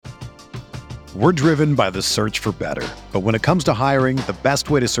We're driven by the search for better. But when it comes to hiring, the best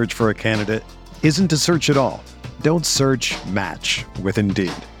way to search for a candidate isn't to search at all. Don't search, match with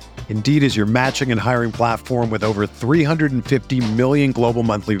Indeed. Indeed is your matching and hiring platform with over 350 million global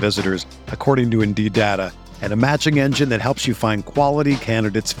monthly visitors, according to Indeed data, and a matching engine that helps you find quality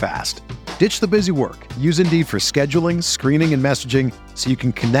candidates fast. Ditch the busy work. Use Indeed for scheduling, screening, and messaging so you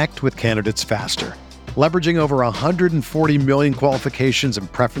can connect with candidates faster. Leveraging over 140 million qualifications and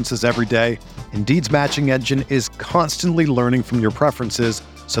preferences every day, Indeed's matching engine is constantly learning from your preferences,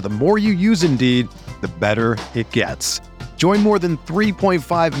 so the more you use Indeed, the better it gets. Join more than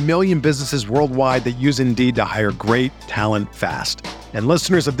 3.5 million businesses worldwide that use Indeed to hire great talent fast. And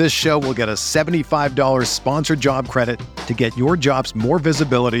listeners of this show will get a $75 sponsored job credit to get your jobs more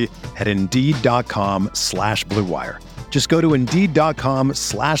visibility at Indeed.com/Blue Wire. Just go to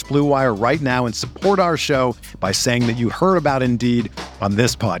Indeed.com/Blue Wire right now and support our show by saying that you heard about Indeed on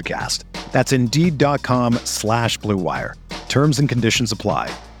this podcast. That's Indeed.com/Blue Wire. Terms and conditions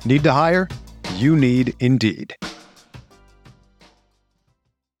apply. Need to hire? You need Indeed.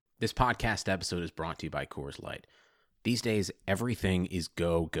 This podcast episode is brought to you by Coors Light. These days, everything is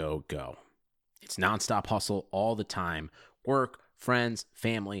go, go, go. It's nonstop hustle all the time. Work, friends,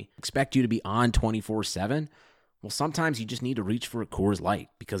 family. Expect you to be on 24/7? Well, sometimes you just need to reach for a Coors Light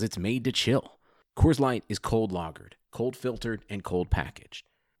because it's made to chill. Coors Light is cold lagered, cold filtered, and cold packaged.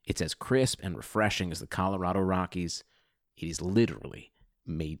 It's as crisp and refreshing as the Colorado Rockies. It is literally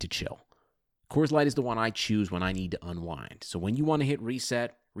made to chill. Coors Light is the one I choose when I need to unwind. So when you want to hit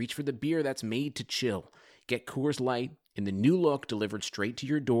reset, reach for the beer that's made to chill. Get Coors Light in the new look delivered straight to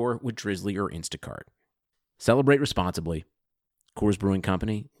your door with Drizzly or Instacart. Celebrate responsibly. Coors Brewing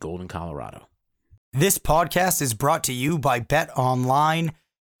Company, Golden, Colorado. This podcast is brought to you by Bet Online.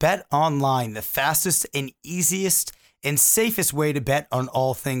 Bet Online, the fastest and easiest and safest way to bet on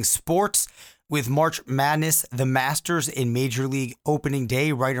all things sports. With March Madness, the Masters, and Major League Opening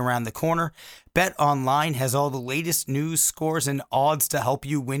Day right around the corner, Bet Online has all the latest news, scores, and odds to help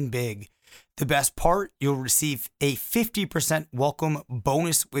you win big. The best part, you'll receive a 50% welcome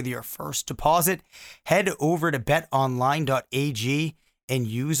bonus with your first deposit. Head over to betonline.ag and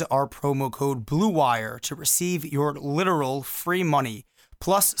use our promo code BLUEWIRE to receive your literal free money.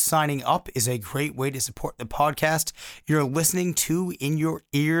 Plus, signing up is a great way to support the podcast you're listening to in your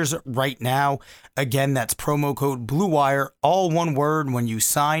ears right now. Again, that's promo code BLUEWIRE, all one word, when you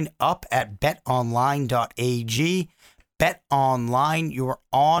sign up at betonline.ag. BetOnline, your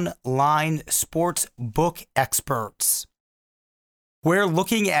online sports book experts. We're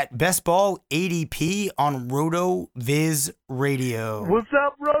looking at Best Ball ADP on RotoViz Radio. What's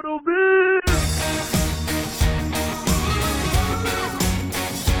up, RotoViz?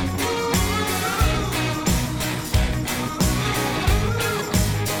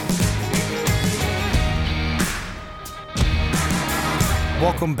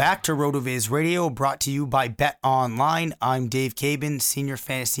 Welcome back to RotoViz Radio, brought to you by BetOnline. I'm Dave Cabin, Senior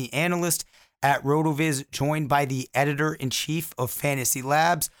Fantasy Analyst at RotoViz, joined by the Editor-in-Chief of Fantasy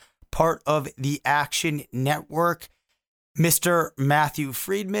Labs, part of the Action Network, Mr. Matthew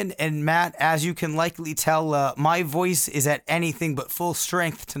Friedman. And Matt, as you can likely tell, my voice is at anything but full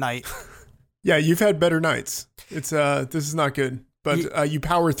strength tonight. Yeah, you've had better nights. This is not good, but you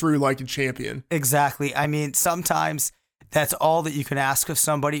power through like a champion. Exactly. I mean, sometimes that's all that you can ask of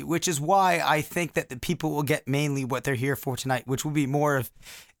somebody, which is why I think that the people will get mainly what they're here for tonight, which will be more of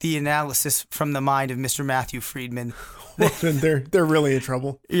the analysis from the mind of Mr. Matthew Friedman. Well, then they're really in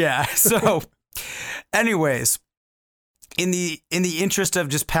trouble. Yeah. So, anyways, in the interest of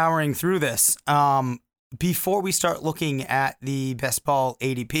just powering through this, before we start looking at the Best Ball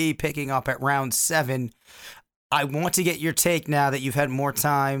ADP picking up at round 7, I want to get your take now that you've had more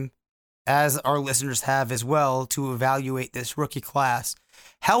time, as our listeners have as well, to evaluate this rookie class.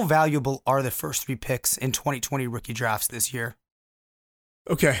 How valuable are the first 3 picks in 2020 rookie drafts this year?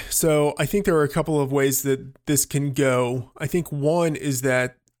 Okay, so I think there are a couple of ways that this can go. I think one is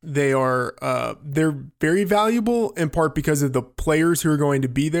that they're very valuable in part because of the players who are going to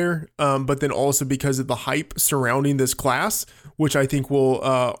be there, but then also because of the hype surrounding this class, which I think will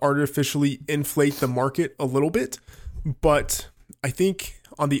artificially inflate the market a little bit. But I think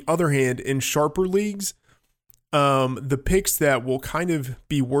on the other hand, in sharper leagues, the picks that will kind of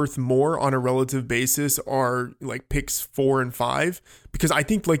be worth more on a relative basis are like picks 4 and 5, because I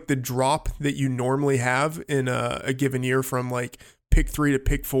think like the drop that you normally have in a given year from like pick 3 to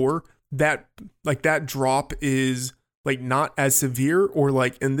pick 4, that drop is like not as severe, or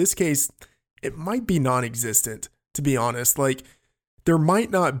like in this case, it might be non-existent, to be honest. Like there might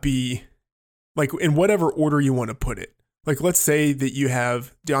not be, like in whatever order you want to put it, Like, let's say that you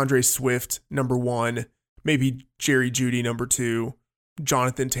have DeAndre Swift, number 1, maybe Jerry Jeudy, number 2,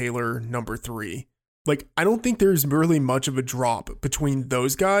 Jonathan Taylor, number 3. Like, I don't think there's really much of a drop between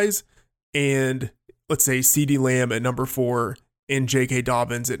those guys and, let's say, CeeDee Lamb at number 4 and J.K.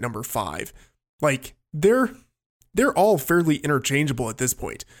 Dobbins at number 5. Like, they're all fairly interchangeable at this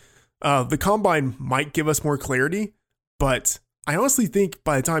point. The combine might give us more clarity, but I honestly think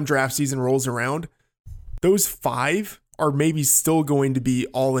by the time draft season rolls around, those 5 are maybe still going to be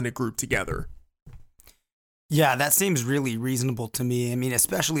all in a group together. Yeah, that seems really reasonable to me. I mean,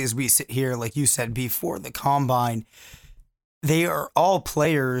 especially as we sit here, like you said, before the combine, they are all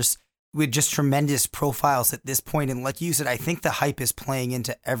players with just tremendous profiles at this point. And like you said, I think the hype is playing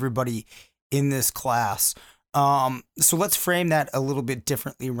into everybody in this class. So let's frame that a little bit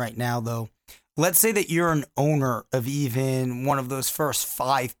differently right now, though. Let's say that you're an owner of even one of those first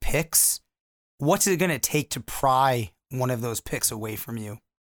 5 picks. What's it going to take to pry one of those picks away from you?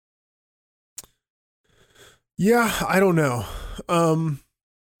 Yeah, I don't know.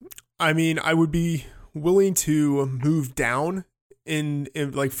 I mean, I would be willing to move down in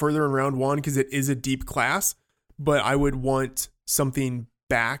like further in round 1 because it is a deep class, but I would want something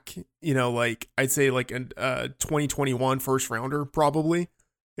back, like I'd say like a 2021 first rounder probably.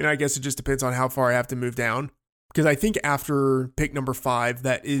 And I guess it just depends on how far I have to move down, because I think after pick number 5,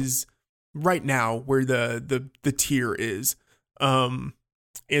 that is right now where the tier is. And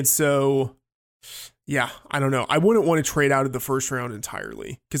so, yeah, I don't know. I wouldn't want to trade out of the first round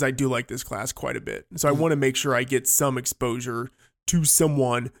entirely because I do like this class quite a bit. So I want to make sure I get some exposure to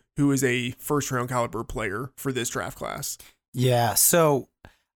someone who is a first round caliber player for this draft class. Yeah, so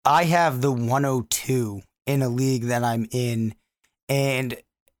I have the 102 in a league that I'm in, and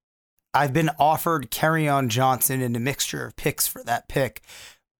I've been offered Kerryon Johnson and a mixture of picks for that pick.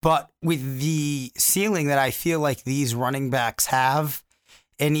 But with the ceiling that I feel like these running backs have,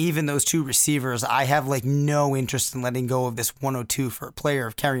 and even those 2 receivers, I have like no interest in letting go of this 102 for a player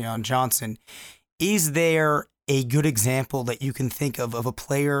of Kerryon Johnson. Is there a good example that you can think of a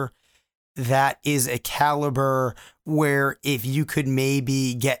player that is a caliber where if you could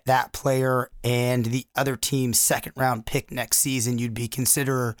maybe get that player and the other team's second round pick next season, you would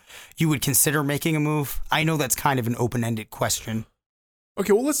consider making a move? I know that's kind of an open-ended question.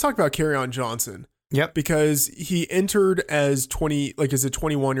 Okay, well, let's talk about Kerryon Johnson. Yep. Because he entered as a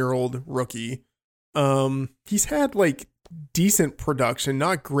 21-year-old rookie. He's had like decent production,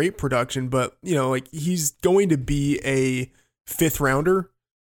 not great production, but like he's going to be a 5th rounder,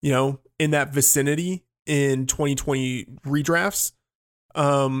 in that vicinity in 2020 redrafts.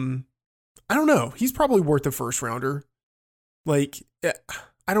 I don't know. He's probably worth a first rounder. Like,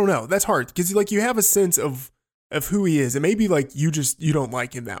 I don't know. That's hard because like you have a sense of who he is, and maybe like you don't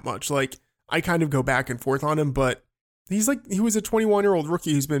like him that much. Like, I kind of go back and forth on him, but he was a 21-year-old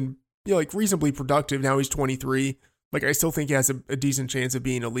rookie who's been like reasonably productive. Now he's 23. Like, I still think he has a decent chance of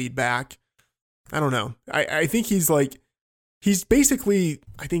being a lead back. I don't know. I think he's basically,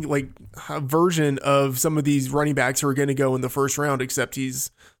 I think, like a version of some of these running backs who are going to go in the first round, except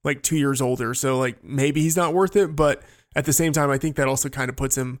he's like 2 years older. So like maybe he's not worth it, but at the same time, I think that also kind of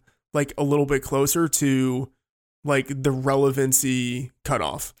puts him like a little bit closer to like the relevancy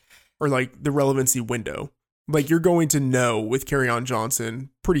cutoff, or like the relevancy window. Like, you're going to know with Kerryon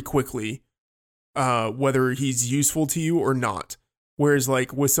Johnson pretty quickly whether he's useful to you or not. Whereas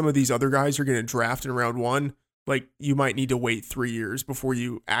like with some of these other guys you're going to draft in round 1, like you might need to wait 3 years before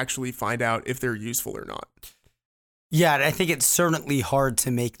you actually find out if they're useful or not. Yeah, and I think it's certainly hard to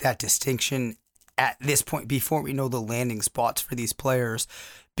make that distinction at this point before we know the landing spots for these players,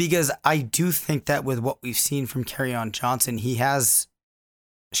 because I do think that with what we've seen from Kerryon Johnson, he has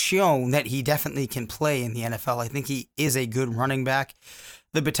shown that he definitely can play in the NFL. I think he is a good running back.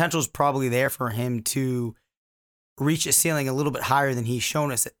 The potential is probably there for him to reach a ceiling a little bit higher than he's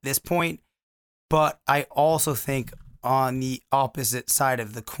shown us at this point. But I also think on the opposite side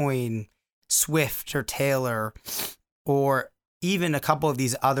of the coin, Swift or Taylor or even a couple of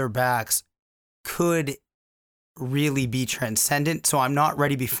these other backs could really be transcendent. So I'm not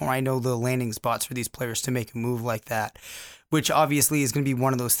ready before I know the landing spots for these players to make a move like that, which obviously is going to be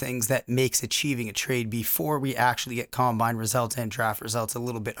one of those things that makes achieving a trade before we actually get combine results and draft results a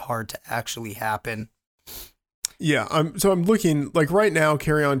little bit hard to actually happen. Yeah, I'm looking, like right now,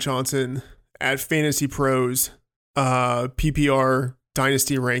 Kerryon Johnson at Fantasy Pros, PPR,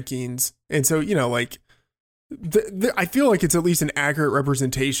 Dynasty rankings. And so, like, I feel like it's at least an accurate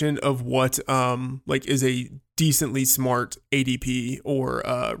representation of what like is a decently smart ADP or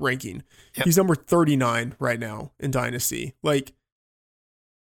ranking. Yep. He's number 39 right now in Dynasty. Like,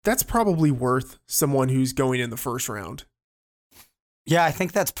 that's probably worth someone who's going in the first round. Yeah, I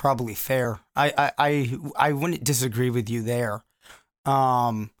think that's probably fair. I wouldn't disagree with you there.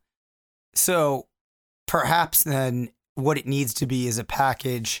 So perhaps then what it needs to be is a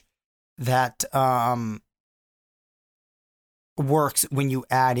package that works when you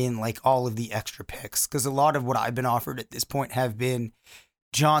add in like all of the extra picks, because a lot of what I've been offered at this point have been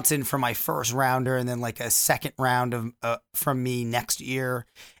Johnson for my first rounder and then like a second round of from me next year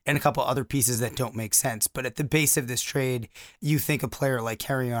and a couple other pieces that don't make sense. But at the base of this trade, you think a player like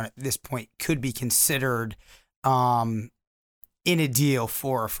Kerryon at this point could be considered in a deal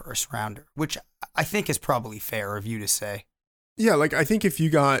for a first rounder, which I think is probably fair of you to say. Yeah, like I think if you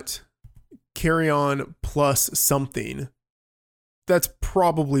got Kerryon plus something, that's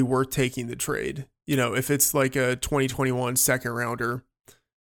probably worth taking the trade. You know, if it's like a 2021 second rounder,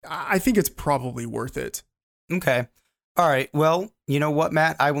 I think it's probably worth it. Okay. All right. Well, you know what,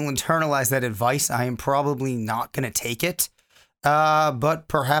 Matt? I will internalize that advice. I am probably not going to take it. But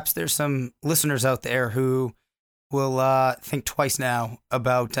perhaps there's some listeners out there who will think twice now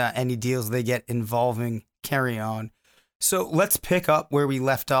about any deals they get involving Kerryon. So let's pick up where we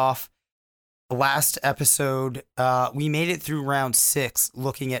left off. Last episode, we made it through round 6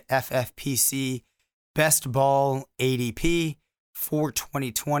 looking at FFPC best ball ADP for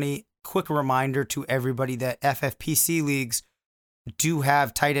 2020. Quick reminder to everybody that FFPC leagues do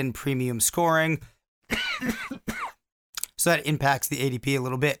have tight end premium scoring. So that impacts the ADP a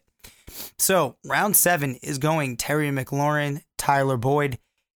little bit. So round 7 is going Terry McLaurin, Tyler Boyd,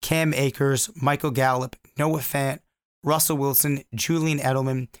 Cam Akers, Michael Gallup, Noah Fant, Russell Wilson, Julian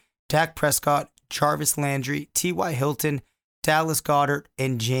Edelman, Dak Prescott, Jarvis Landry, T.Y. Hilton, Dallas Goedert,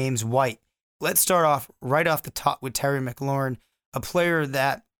 and James White. Let's start off right off the top with Terry McLaurin, a player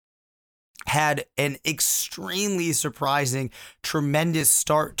that had an extremely surprising, tremendous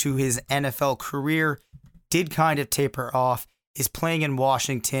start to his NFL career, did kind of taper off, is playing in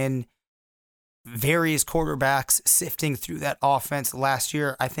Washington, various quarterbacks sifting through that offense last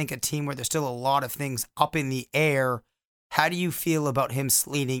year. I think a team where there's still a lot of things up in the air. How do you feel about him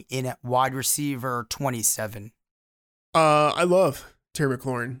slating in at wide receiver 27? I love Terry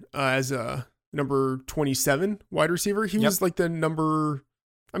McLaurin as a number 27 wide receiver. He was like the number,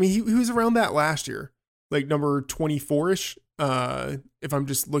 I mean, he was around that last year, like number 24-ish. If I'm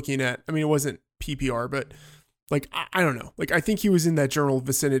just looking at, I mean, it wasn't PPR, but like, I don't know. Like, I think he was in that general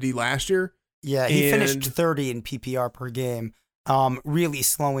vicinity last year. Yeah, he finished 30 in PPR per game, really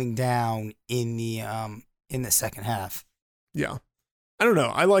slowing down in the second half. Yeah. I don't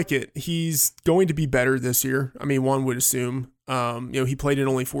know. I like it. He's going to be better this year. I mean, one would assume, he played in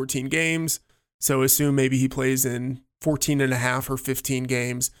only 14 games. So assume maybe he plays in 14 and a half or 15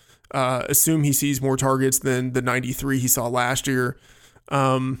 games. Assume he sees more targets than the 93 he saw last year.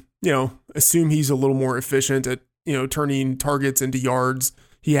 Assume he's a little more efficient at, turning targets into yards.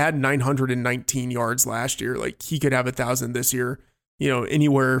 He had 919 yards last year. Like, he could have 1,000 this year,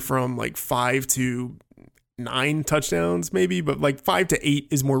 anywhere from like 5 to 9 touchdowns maybe, but like 5 to 8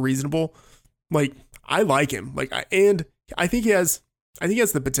 is more reasonable. Like, I like him. Like, I think he has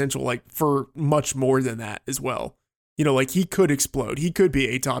the potential like for much more than that as well. Like, he could explode. He could be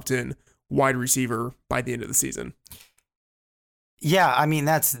a top 10 wide receiver by the end of the season. Yeah, I mean,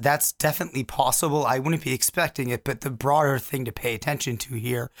 that's definitely possible. I wouldn't be expecting it, but the broader thing to pay attention to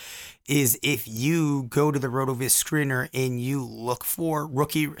here is if you go to the RotoViz screener and you look for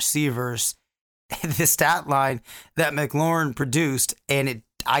rookie receivers, the stat line that McLaurin produced, and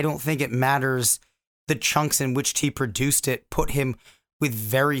I don't think it matters the chunks in which he produced it, put him with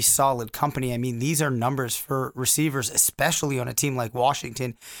very solid company. I mean, these are numbers for receivers, especially on a team like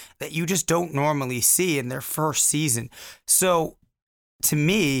Washington, that you just don't normally see in their first season. So, to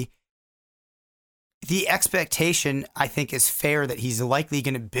me, the expectation, I think, is fair that he's likely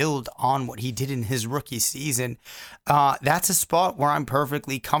going to build on what he did in his rookie season. That's a spot where I'm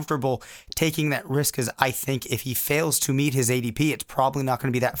perfectly comfortable taking that risk, because I think if he fails to meet his ADP, it's probably not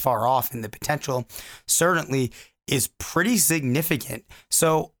going to be that far off, and the potential certainly is pretty significant.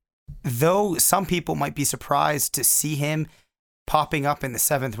 So, though some people might be surprised to see him popping up in the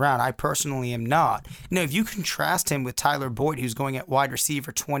 7th round, I personally am not. Now, if you contrast him with Tyler Boyd, who's going at wide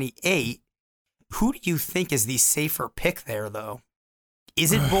receiver 28, who do you think is the safer pick there, though?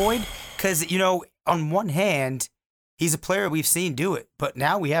 Is it Boyd? Because, on one hand, he's a player we've seen do it, but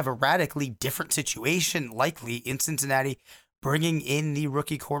now we have a radically different situation, likely in Cincinnati, bringing in the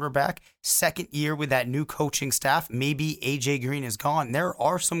rookie quarterback, second year with that new coaching staff. Maybe AJ Green is gone. There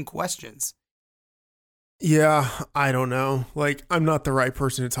are some questions. Yeah, I don't know. Like, I'm not the right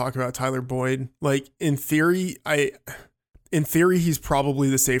person to talk about Tyler Boyd. Like, in theory, he's probably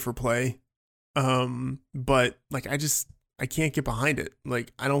the safer play. But like, I just I can't get behind it.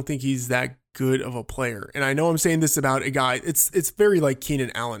 Like, I don't think he's that good of a player. And I know I'm saying this about a guy, it's very like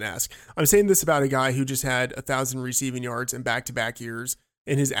Keenan Allen-esque. I'm saying this about a guy who just had 1,000 receiving yards in back-to-back years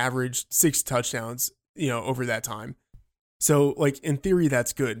and his average 6 touchdowns, over that time. So, like, in theory,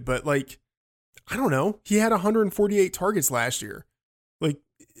 that's good. But, like, I don't know. He had 148 targets last year.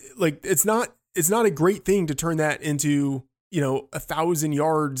 Like it's not a great thing to turn that into, 1,000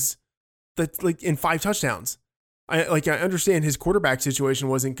 yards that's like in 5 touchdowns. I understand his quarterback situation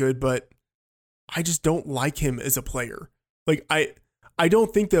wasn't good, but I just don't like him as a player. Like, I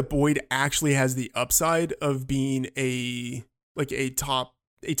don't think that Boyd actually has the upside of being a top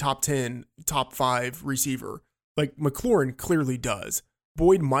 10, top 5 receiver. Like, McLaurin clearly does.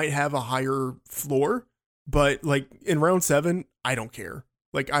 Boyd might have a higher floor, but like in round 7, I don't care.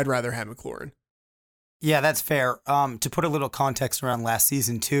 Like, I'd rather have McLaurin. Yeah, that's fair. To put a little context around last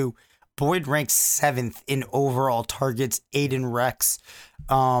season too, Boyd ranked 7th in overall targets, 8 in recs,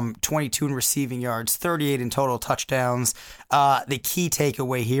 22 in receiving yards, 38 in total touchdowns. The key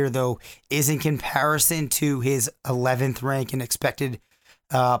takeaway here, though, is in comparison to his 11th rank in expected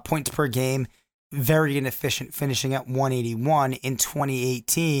points per game, very inefficient, finishing at 181. In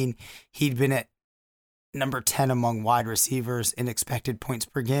 2018, he'd been at number 10 among wide receivers in expected points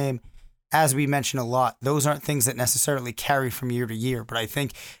per game. As we mentioned a lot, those aren't things that necessarily carry from year to year, but I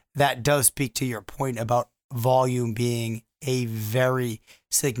think that does speak to your point about volume being a very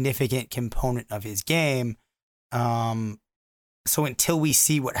significant component of his game. So until we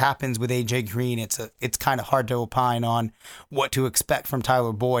see what happens with AJ Green, it's kind of hard to opine on what to expect from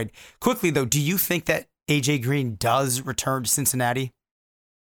Tyler Boyd. Quickly though, do you think that AJ Green does return to Cincinnati?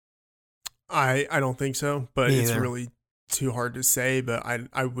 I don't think so, but Me it's either. really too hard to say, but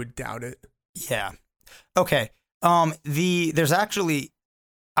I would doubt it. Yeah. Okay. There's actually,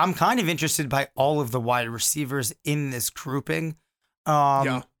 I'm kind of interested by all of the wide receivers in this grouping.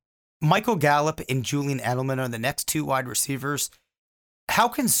 Yeah. Michael Gallup and Julian Edelman are the next 2 wide receivers. How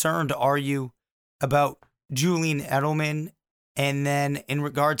concerned are you about Julian Edelman? And then in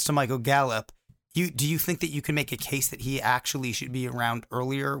regards to Michael Gallup, do you think that you can make a case that he actually should be around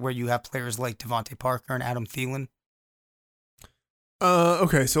earlier, where you have players like Devontae Parker and Adam Thielen?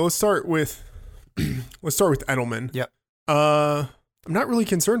 Okay, so let's start with Edelman. Yep. I'm not really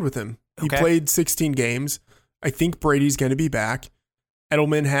concerned with him. He Okay. played 16 games. I think Brady's going to be back.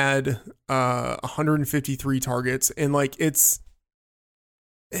 Edelman had 153 targets, and like it's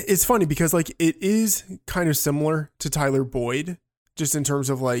funny because like it is kind of similar to Tyler Boyd, just in terms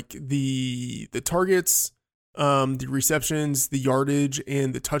of like the targets, the receptions, the yardage,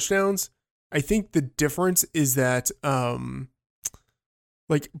 and the touchdowns. I think the difference is that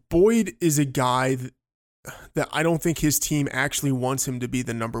like Boyd is a guy that I don't think his team actually wants him to be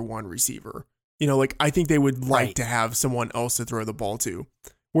the number 1 receiver. Like I think they would like Right. to have someone else to throw the ball to.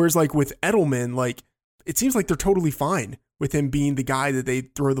 Whereas like with Edelman, like it seems like they're totally fine with him being the guy that they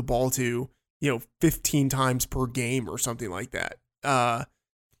throw the ball to, 15 times per game or something like that.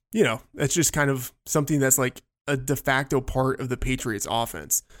 That's just kind of something that's like a de facto part of the Patriots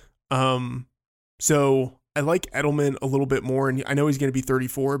offense. So I like Edelman a little bit more, and I know he's going to be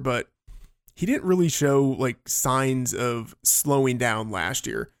 34, but he didn't really show like signs of slowing down last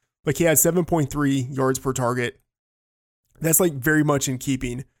year. Like he had 7.3 yards per target. That's like very much in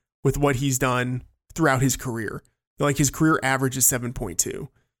keeping with what he's done throughout his career. Like his career average is 7.2.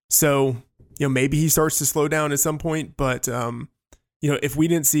 So, maybe he starts to slow down at some point, but if we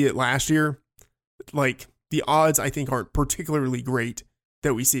didn't see it last year, like the odds I think aren't particularly great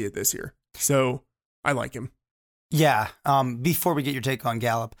that we see it this year. So I like him. Yeah. Before we get your take on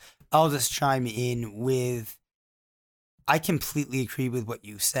Gallup, I'll just chime in with, I completely agree with what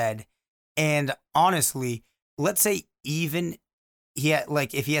you said. And honestly, let's say even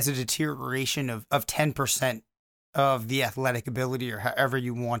if he has a deterioration of 10% of the athletic ability, or however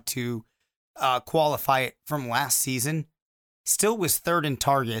you want to qualify it, from last season, still was 3rd in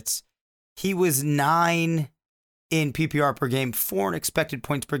targets. He was 9 in PPR per game, 4 in expected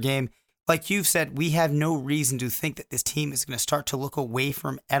points per game. Like you've said, we have no reason to think that this team is going to start to look away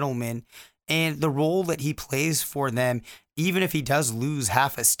from Edelman and the role that he plays for them. Even if he does lose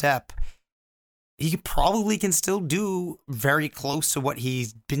half a step, he probably can still do very close to what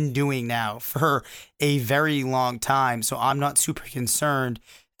he's been doing now for a very long time. So I'm not super concerned,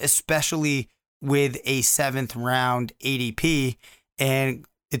 especially with a 7th round ADP, and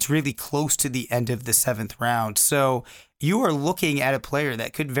it's really close to the end of the 7th round. So you are looking at a player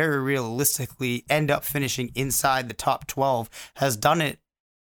that could very realistically end up finishing inside the top 12, has done it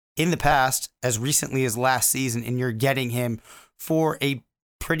in the past as recently as last season, and you're getting him for a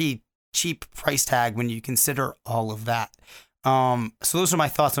pretty cheap price tag when you consider all of that. So those are my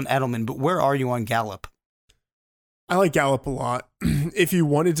thoughts on Edelman, but where are you on Gallup? I like Gallup a lot. If you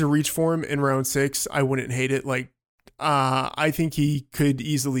wanted to reach for him in round 6, I wouldn't hate it. I think he could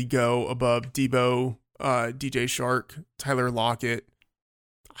easily go above Debo, DJ Shark, Tyler Lockett.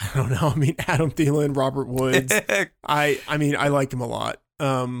 I don't know. I mean, Adam Thielen, Robert Woods. I like him a lot.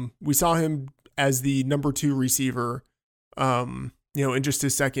 We saw him as the number 2 receiver, in just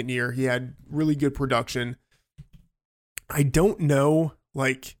his second year. He had really good production. I don't know,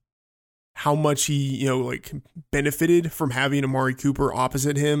 how much he, benefited from having Amari Cooper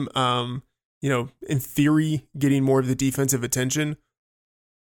opposite him. In theory, getting more of the defensive attention.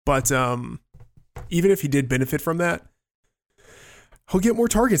 But even if he did benefit from that, he'll get more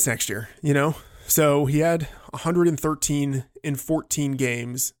targets next year, So he had 113 in 14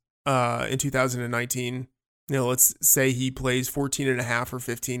 games in 2019. Let's say he plays 14 and a half or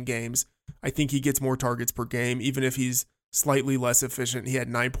 15 games. I think he gets more targets per game, even if he's slightly less efficient. He had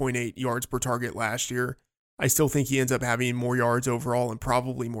 9.8 yards per target last year. I still think he ends up having more yards overall and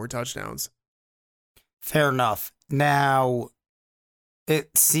probably more touchdowns. Fair enough. Now,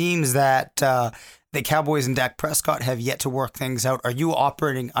 it seems that the Cowboys and Dak Prescott have yet to work things out. Are you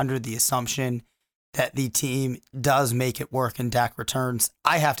operating under the assumption that the team does make it work and Dak returns?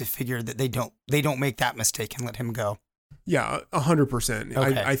 I have to figure that they don't make that mistake and let him go. Yeah, 100%.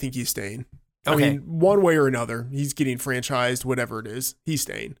 Okay. I think he's staying. Okay. I mean, one way or another, he's getting franchised, whatever it is, he's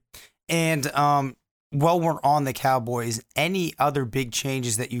staying. And while we're on the Cowboys, any other big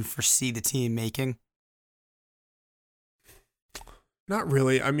changes that you foresee the team making? Not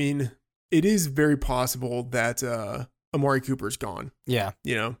really. I mean, it is very possible that Amari Cooper's gone. Yeah.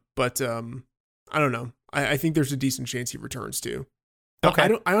 But I don't know. I think there's a decent chance he returns too.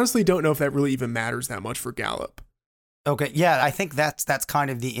 Okay. I honestly don't know if that really even matters that much for Gallup. Okay, yeah, I think that's kind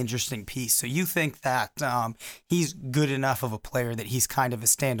of the interesting piece. So you think that he's good enough of a player that he's kind of a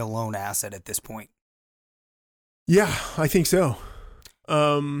standalone asset at this point? Yeah, I think so.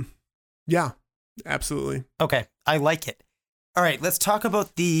 Yeah, absolutely. Okay, I like it. All right, let's talk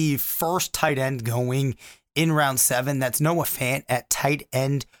about the first tight end going in round 7. That's Noah Fant at tight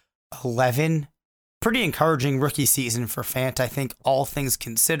end 11. Pretty encouraging rookie season for Fant, I think, all things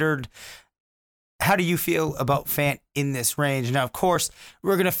considered. How do you feel about Fant in this range? Now, of course,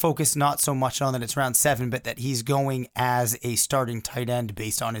 we're going to focus not so much on that it's round 7, but that he's going as a starting tight end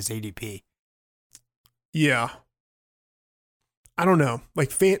based on his ADP. Yeah. I don't know.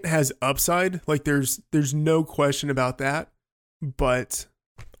 Fant has upside. There's no question about that. But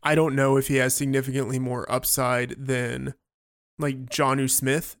I don't know if he has significantly more upside than Jonnu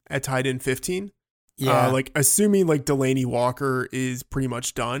Smith at tight end 15. Yeah. Assuming Delaney Walker is pretty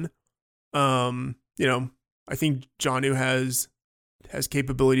much done. I think Jonnu has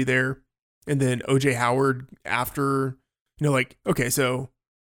capability there. And then OJ Howard after, okay, so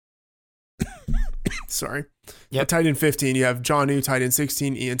sorry. Yep. At tight end 15, you have Jonnu, tight end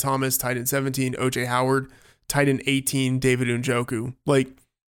 16, Ian Thomas, tight end 17, OJ Howard, tight end 18, David Njoku.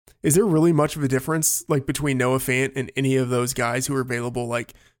 Is there really much of a difference between Noah Fant and any of those guys who are available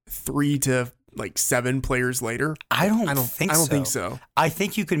 3 to 7 players later? I don't think so. I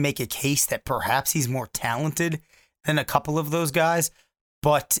think you could make a case that perhaps he's more talented than a couple of those guys.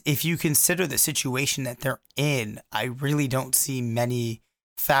 But if you consider the situation that they're in, I really don't see many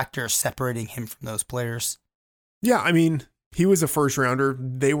factors separating him from those players. Yeah, I mean, he was a first rounder.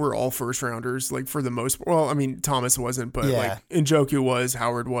 They were all first rounders, for the most. Well, I mean, Thomas wasn't, but Yeah. Njoku was,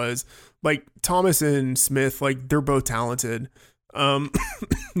 Howard was. Thomas and Smith, they're both talented.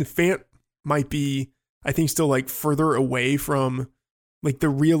 Fant might be, I think, still further away from the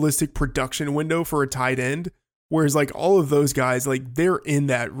realistic production window for a tight end, whereas all of those guys, they're in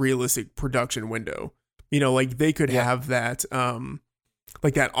that realistic production window. They could have that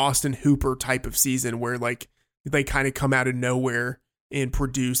that Austin Hooper type of season where they kind of come out of nowhere and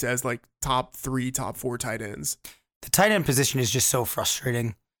produce as top 3, top 4 tight ends. The tight end position is just so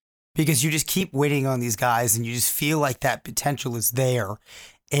frustrating because you just keep waiting on these guys and you just feel like that potential is there.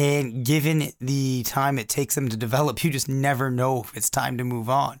 And given the time it takes them to develop, you just never know if it's time to move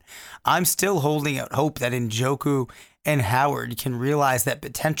on. I'm still holding out hope that Njoku and Howard can realize that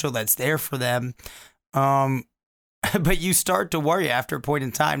potential that's there for them. But you start to worry after a point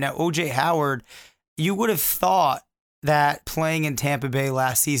in time. Now, OJ Howard, you would have thought that playing in Tampa Bay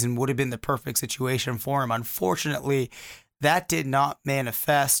last season would have been the perfect situation for him. Unfortunately, that did not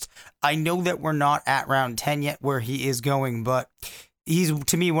manifest. I know that we're not at round 10 yet where he is going, but he's,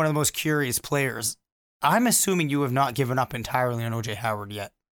 to me, one of the most curious players. I'm assuming you have not given up entirely on OJ Howard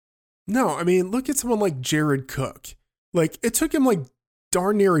yet. No, I mean, look at someone like Jared Cook. It took him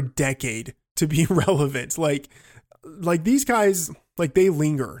darn near a decade to be relevant. Like these guys, like they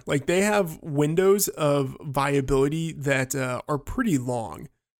linger. Like they have windows of viability that are pretty long.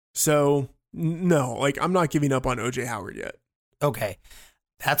 So no, like I'm not giving up on OJ Howard yet. Okay,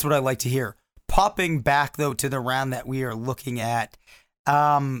 that's what I like to hear. Popping back, though, to the round that we are looking at,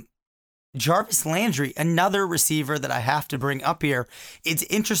 Jarvis Landry, another receiver that I have to bring up here. It's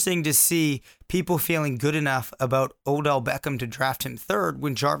interesting to see people feeling good enough about Odell Beckham to draft him third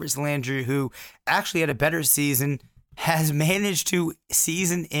when Jarvis Landry, who actually had a better season, has managed to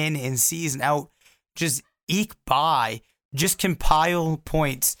season in and season out just eke by, just compile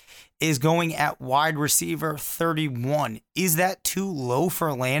points, is going at wide receiver 31. Is that too low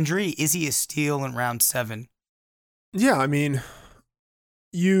for Landry? Is he a steal in round 7? Yeah, I mean,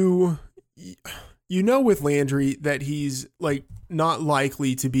 you know with Landry that he's like not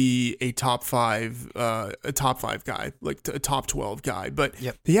likely to be a top 5 guy, like a top 12 guy, but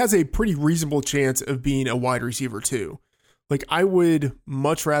he has a pretty reasonable chance of being a wide receiver too. Like I would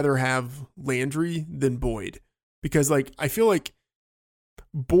much rather have Landry than Boyd, because like I feel like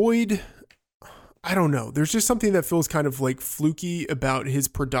Boyd, I don't know. There's just something that feels kind of like fluky about his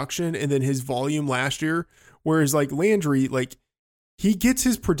production and then his volume last year. Whereas like Landry, like he gets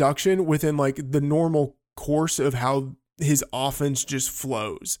his production within like the normal course of how his offense just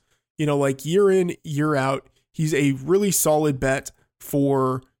flows. You know, like year in, year out, he's a really solid bet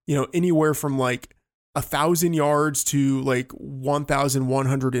for, you know, anywhere from like 1,000 yards to like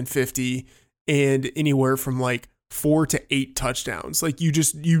 1,150 and anywhere from like 4 to 8 touchdowns. Like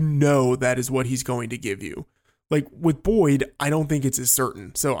you know that is what he's going to give you. Like with Boyd, I don't think it's as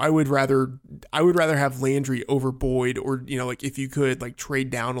certain. So I would rather have Landry over Boyd, or, you know, like if you could like trade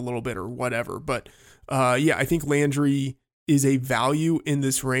down a little bit or whatever. But yeah, I think Landry is a value in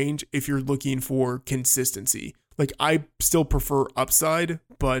this range if you're looking for consistency. Like I still prefer upside,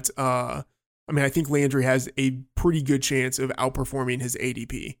 but I mean, I think Landry has a pretty good chance of outperforming his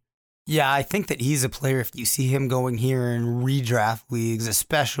ADP. Yeah, I think that he's a player, if you see him going here in redraft leagues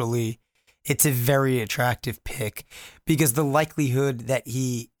especially, it's a very attractive pick, because the likelihood that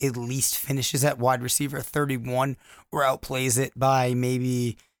he at least finishes at wide receiver 31 or outplays it by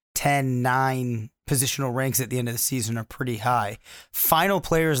maybe 10, 9 positional ranks at the end of the season are pretty high. Final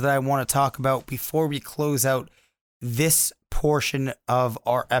players that I want to talk about before we close out this portion of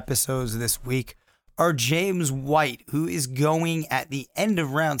our episodes this week are James White, who is going at the end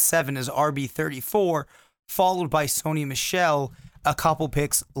of round 7 as RB34, followed by Sony Michel a couple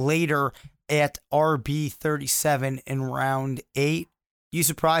picks later at RB37 in round 8. You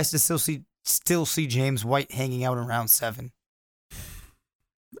surprised to still see James White hanging out in round 7?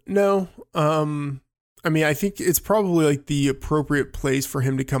 No. I mean, I think it's probably like the appropriate place for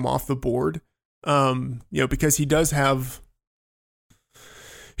him to come off the board. You know, because he does have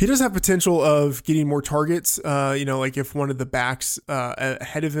potential of getting more targets. You know, like if one of the backs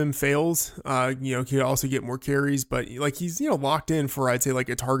ahead of him fails, you know, he could also get more carries. But like he's, you know, locked in for, I'd say, like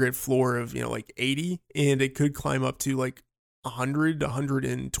a target floor of, you know, like 80, and it could climb up to like 100,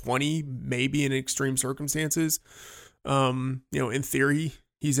 120, maybe in extreme circumstances. You know, in theory,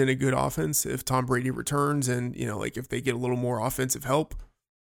 he's in a good offense if Tom Brady returns, and, you know, like if they get a little more offensive help.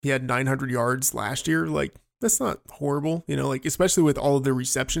 He had 900 yards last year. Like, that's not horrible, you know, like especially with all of the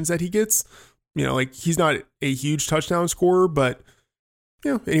receptions that he gets. You know, like he's not a huge touchdown scorer, but,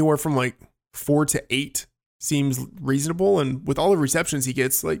 you know, anywhere from like 4 to 8 seems reasonable. And with all the receptions he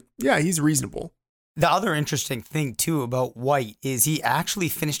gets, like, yeah, he's reasonable. The other interesting thing, too, about White is he actually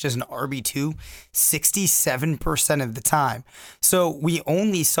finished as an RB2 67% of the time. So we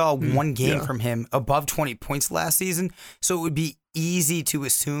only saw one game from him above 20 points last season. So it would be easy to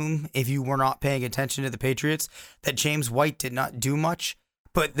assume, if you were not paying attention to the Patriots, that James White did not do much.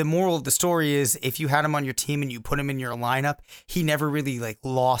 But the moral of the story is, if you had him on your team and you put him in your lineup, he never really like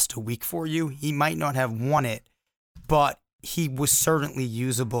lost a week for you. He might not have won it, but he was certainly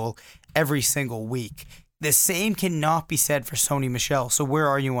usable every single week. The same cannot be said for Sony Michel. So where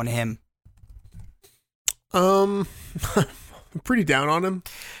are you on him? I'm pretty down on him.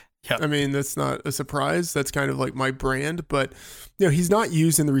 Yep. I mean, that's not a surprise. That's kind of like my brand, but, you know, he's not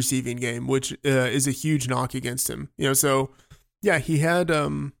used in the receiving game, which is a huge knock against him. You know, so yeah, he had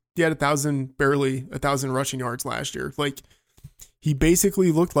 1,000 rushing yards last year. Like, he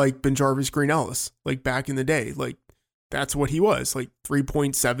basically looked like Jarvis Green Ellis, like back in the day. Like, that's what he was, like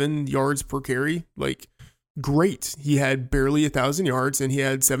 3.7 yards per carry. Like, great. He had barely 1,000 yards and he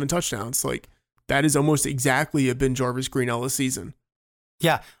had 7 touchdowns. Like, that is almost exactly a Jarvis Green Ellis season.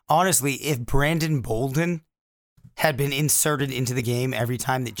 Yeah, honestly, if Brandon Bolden had been inserted into the game every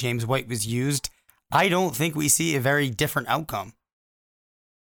time that James White was used, I don't think we see a very different outcome.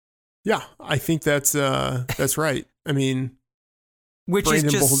 Yeah, I think that's right. I mean, which Brandon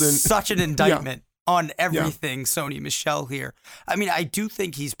is just Bolden, such an indictment on everything Sony Michel here. I mean, I do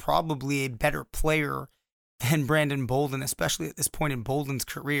think he's probably a better player than Brandon Bolden, especially at this point in Bolden's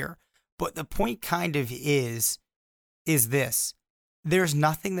career. But the point kind of is this. There's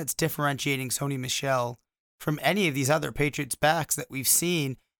nothing that's differentiating Sony Michel from any of these other Patriots backs that we've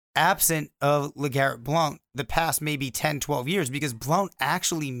seen, absent of LeGarrette Blount, the past maybe 10, 12 years, because Blount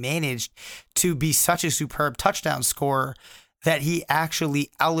actually managed to be such a superb touchdown scorer that he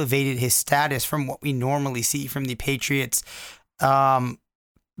actually elevated his status from what we normally see from the Patriots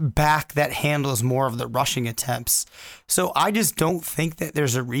back that handles more of the rushing attempts. So I just don't think that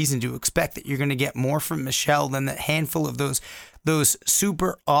there's a reason to expect that you're going to get more from Michel than that handful of those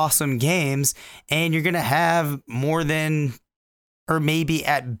super awesome games, and you're going to have more than, or maybe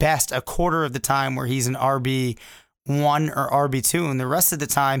at best, a quarter of the time where he's an RB1 or RB2, and the rest of the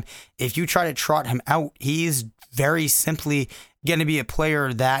time, if you try to trot him out, he's very simply going to be a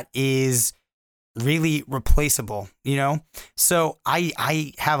player that is really replaceable, you know? So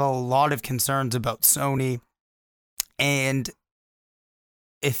I have a lot of concerns about Sony, and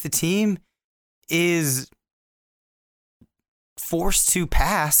if the team is forced to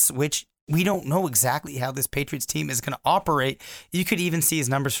pass, which we don't know exactly how this Patriots team is going to operate, you could even see his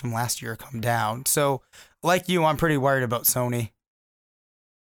numbers from last year come down. So like you, I'm pretty worried about Sony.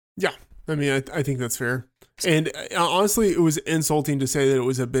 Yeah, I mean, I think that's fair. And honestly, it was insulting to say that it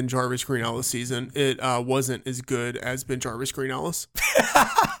was a Ben Jarvis Green Ellis season. It wasn't as good as Ben Jarvis Green Ellis.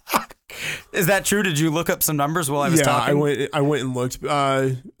 Is that true? Did you look up some numbers while I was talking? I went and looked.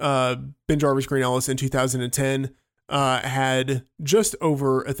 Ben Jarvis Green Ellis in 2010 had just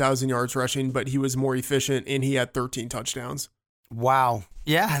over 1,000 yards rushing, but he was more efficient and he had 13 touchdowns. Wow.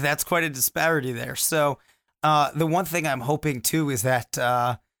 Yeah, that's quite a disparity there. So the one thing I'm hoping too is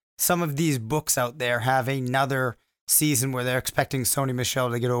that some of these books out there have another season where they're expecting Sony Michel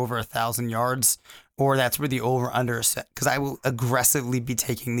to get over 1,000 yards, or that's where the over-under is set, because I will aggressively be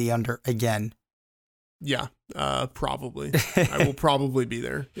taking the under again. Yeah, probably. I will probably be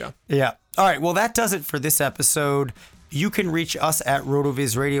there. Yeah. Yeah. All right. Well, that does it for this episode. You can reach us at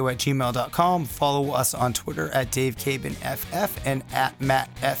rotovizradio@gmail.com. Follow us on Twitter at DaveCabinFF and at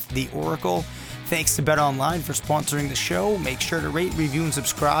MattFTheOracle. Thanks to BetOnline for sponsoring the show. Make sure to rate, review, and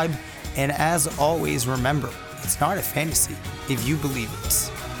subscribe. And as always, remember, it's not a fantasy if you believe it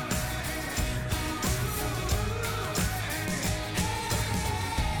is.